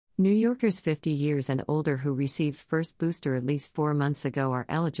New Yorkers 50 years and older who received first booster at least 4 months ago are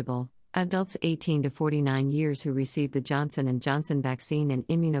eligible. Adults 18 to 49 years who received the Johnson & Johnson vaccine and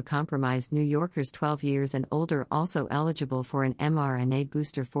immunocompromised New Yorkers 12 years and older also eligible for an mRNA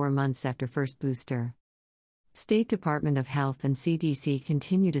booster 4 months after first booster. State Department of Health and CDC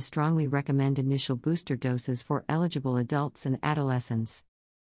continue to strongly recommend initial booster doses for eligible adults and adolescents.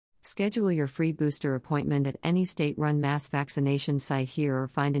 Schedule your free booster appointment at any state-run mass vaccination site here or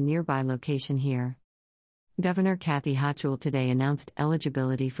find a nearby location here. Governor Kathy Hochul today announced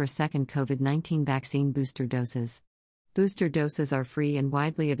eligibility for second COVID-19 vaccine booster doses. Booster doses are free and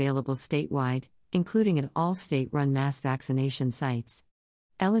widely available statewide, including at all state-run mass vaccination sites.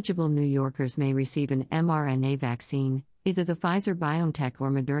 Eligible New Yorkers may receive an mRNA vaccine, either the Pfizer-BioNTech or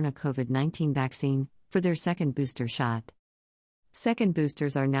Moderna COVID-19 vaccine, for their second booster shot. Second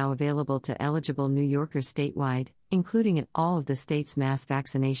boosters are now available to eligible New Yorkers statewide, including at all of the state's mass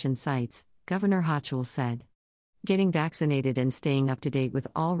vaccination sites, Governor Hochul said. Getting vaccinated and staying up to date with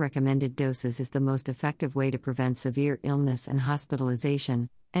all recommended doses is the most effective way to prevent severe illness and hospitalization,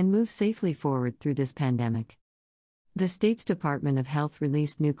 and move safely forward through this pandemic. The state's Department of Health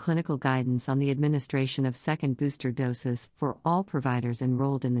released new clinical guidance on the administration of second booster doses for all providers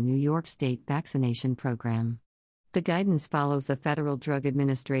enrolled in the New York State vaccination program. The guidance follows the Federal Drug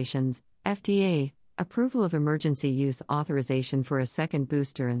Administration's, FDA, approval of emergency use authorization for a second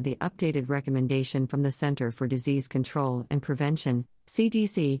booster and the updated recommendation from the Center for Disease Control and Prevention,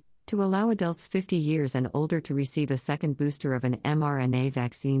 CDC, to allow adults 50 years and older to receive a second booster of an mRNA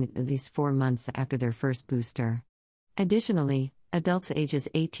vaccine at least 4 months after their first booster. Additionally, adults ages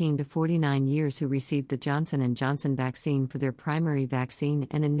 18 to 49 years who received the Johnson & Johnson vaccine for their primary vaccine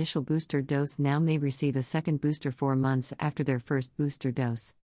and initial booster dose now may receive a second booster 4 months after their first booster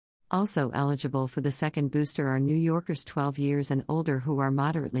dose. Also eligible for the second booster are New Yorkers 12 years and older who are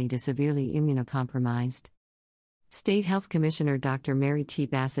moderately to severely immunocompromised. State Health Commissioner Dr. Mary T.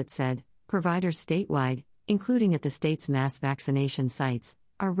 Bassett said, providers statewide, including at the state's mass vaccination sites,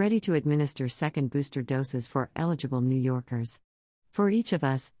 are ready to administer second booster doses for eligible New Yorkers. For each of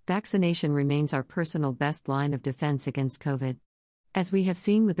us, vaccination remains our personal best line of defense against COVID. As we have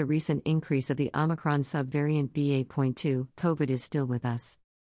seen with the recent increase of the Omicron subvariant BA.2, COVID is still with us.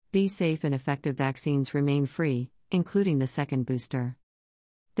 Be safe and effective vaccines remain free, including the second booster.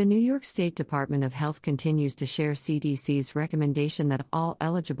 The New York State Department of Health continues to share CDC's recommendation that all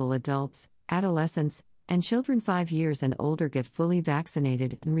eligible adults, adolescents, and children 5 years and older get fully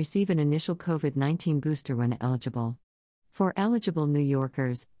vaccinated and receive an initial COVID-19 booster when eligible. For eligible New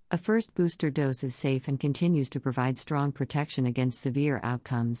Yorkers, a first booster dose is safe and continues to provide strong protection against severe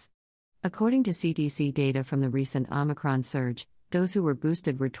outcomes. According to CDC data from the recent Omicron surge, those who were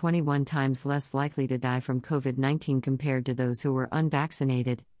boosted were 21 times less likely to die from COVID-19 compared to those who were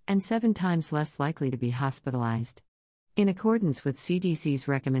unvaccinated, and 7 times less likely to be hospitalized. In accordance with CDC's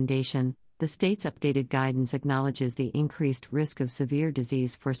recommendation, the state's updated guidance acknowledges the increased risk of severe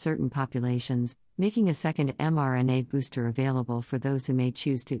disease for certain populations, making a second mRNA booster available for those who may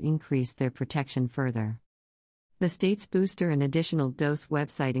choose to increase their protection further. The state's booster and additional dose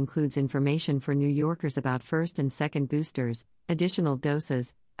website includes information for New Yorkers about first and second boosters, additional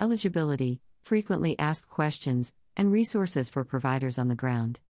doses, eligibility, frequently asked questions, and resources for providers on the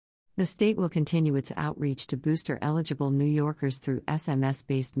ground. The state will continue its outreach to booster-eligible New Yorkers through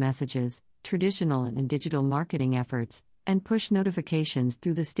SMS-based messages, traditional and digital marketing efforts, and push notifications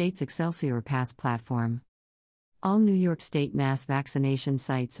through the state's Excelsior Pass platform. All New York State mass vaccination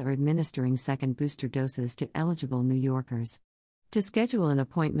sites are administering second booster doses to eligible New Yorkers. To schedule an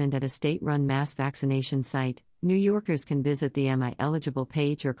appointment at a state-run mass vaccination site, New Yorkers can visit the Am I Eligible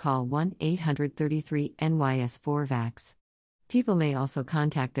page or call 1-833-NYS-4VAX. People may also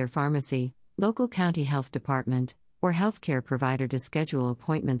contact their pharmacy, local county health department, or healthcare provider to schedule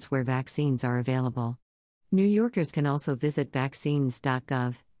appointments where vaccines are available. New Yorkers can also visit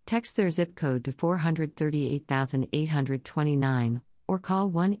vaccines.gov, text their zip code to 438,829, or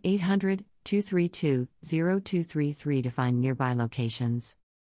call 1-800-232-0233 to find nearby locations.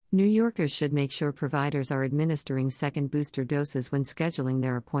 New Yorkers should make sure providers are administering second booster doses when scheduling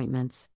their appointments.